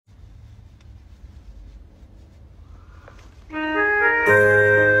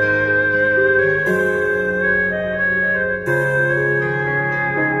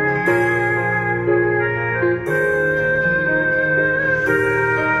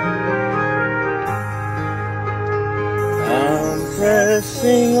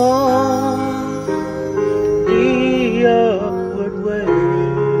pressing on the upward way,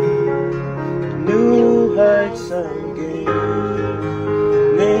 new heights I'm gaining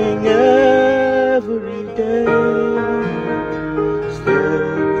every day, still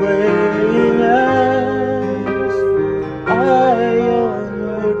praying as I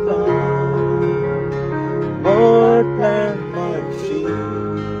onward bound. Lord, plant my feet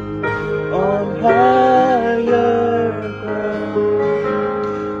on higher ground.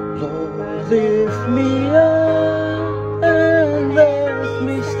 Lord, lift me up and let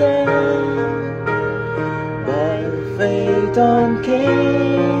me stand by faith on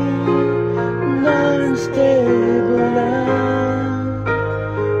unstable land.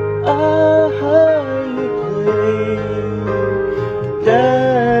 A higher plane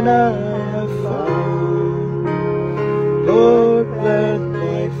than I have found. Lord, plant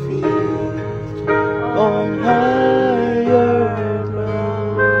my feet on higher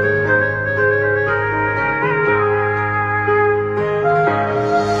ground.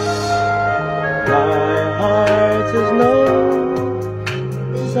 My heart has no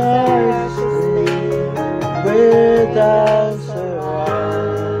desire to stay without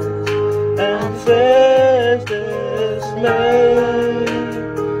surrounds and fears dismay.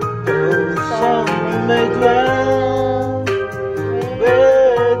 Though some may dwell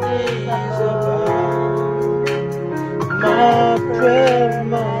where these abound, my prayer,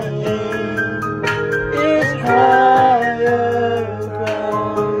 my aim is higher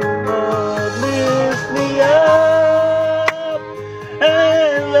ground. Lord, lift me up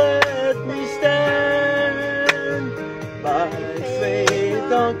and let me stand by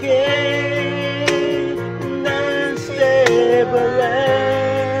faith on gain and stable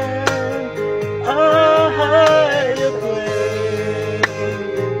land. A higher plane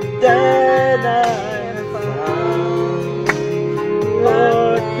than I have found.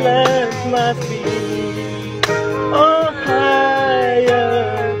 Lord, plant my feet on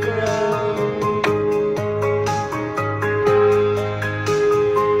higher ground.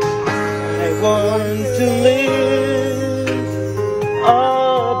 I want to live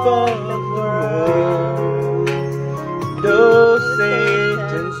above the world, though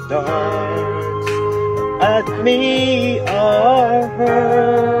Satan's darts at me are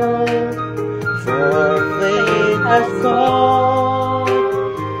hurled. For faith has called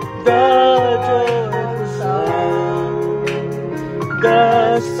the joyful sound,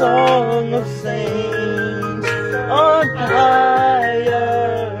 the song of saints on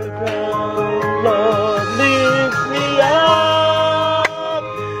higher ground. Lord, lift me up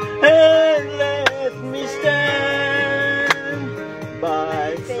and let me stand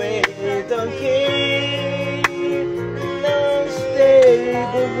by faith on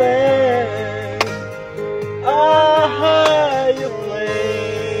unstable land. A higher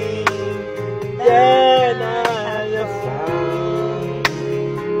plane than I have found.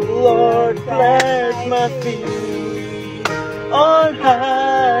 Lord, plant my feet on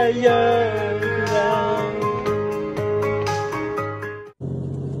higher ground.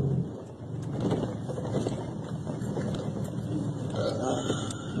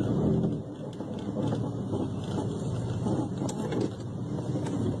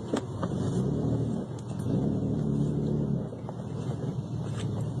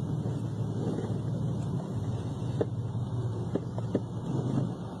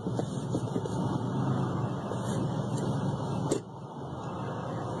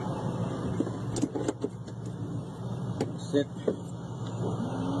 Sit.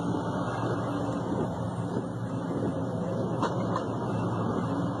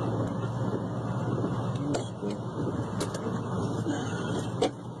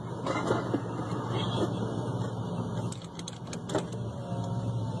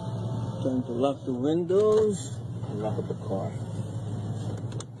 Time to lock the windows and lock up the car.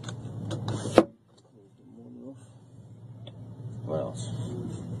 What else?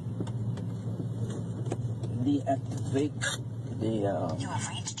 Deactivate the You have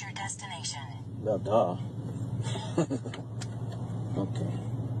reached your destination. Duh. Okay.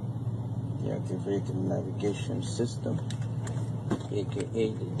 Deactivate the navigation system, aka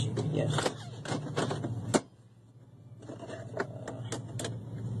the GPS.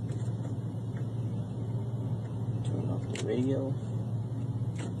 Turn off the radio.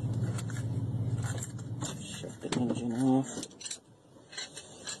 Shut the engine off.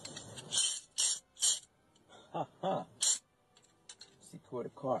 Ha! Secure the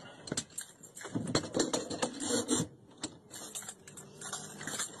car.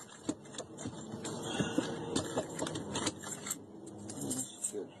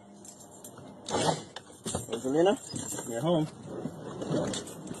 That's good. Rosalina, you're home.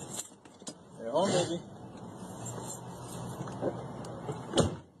 You're home, baby.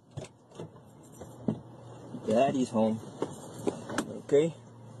 Daddy's home. Okay?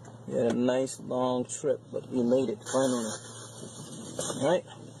 We had a nice long trip, but we made it finally. Alright?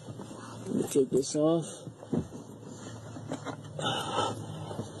 Let me take this off.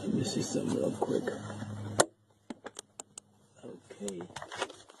 Let me see something real quick. Okay.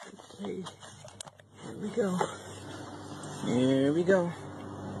 Okay. Here we go. Here we go.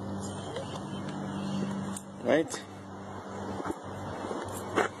 Right?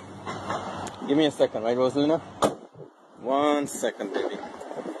 Give me a second, right, Rosalina? 1 second, baby.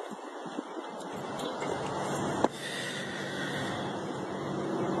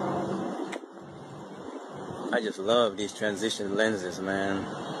 I just love these transition lenses, man.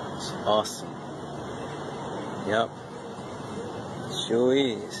 It's awesome. Yep. Sure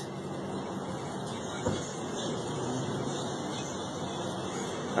is.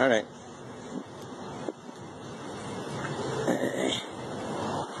 Alright.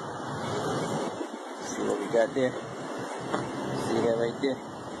 See what we got there? See that right there?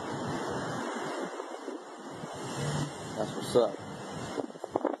 That's what's up.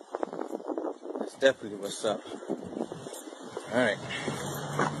 That's definitely what's up. Alright.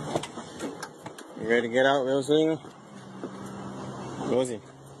 You ready to get out, Rosalina?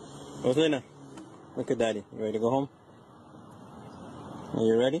 Rosalina, look at Daddy. You ready to go home? Are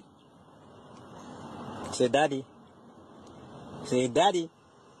you ready? Say Daddy. Say Daddy.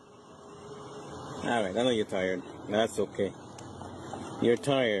 Alright, I know you're tired. That's okay. You're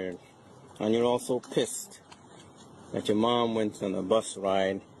tired. And you're also pissed that your mom went on a bus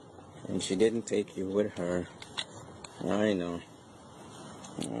ride and she didn't take you with her. I know.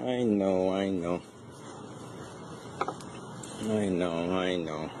 I know.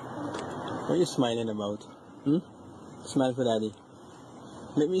 What are you smiling about? Smile for Daddy.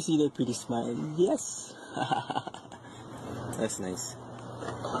 Let me see that pretty smile. Yes. That's nice.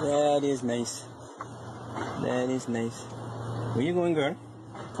 That is nice. That is nice. Where you going, girl?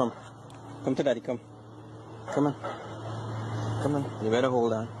 Come. Come to Daddy, come. Come on. Come on. You better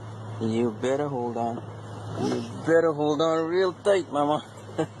hold on. You better hold on. You better hold on real tight, Mama.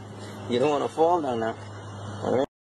 You don't want to fall down now.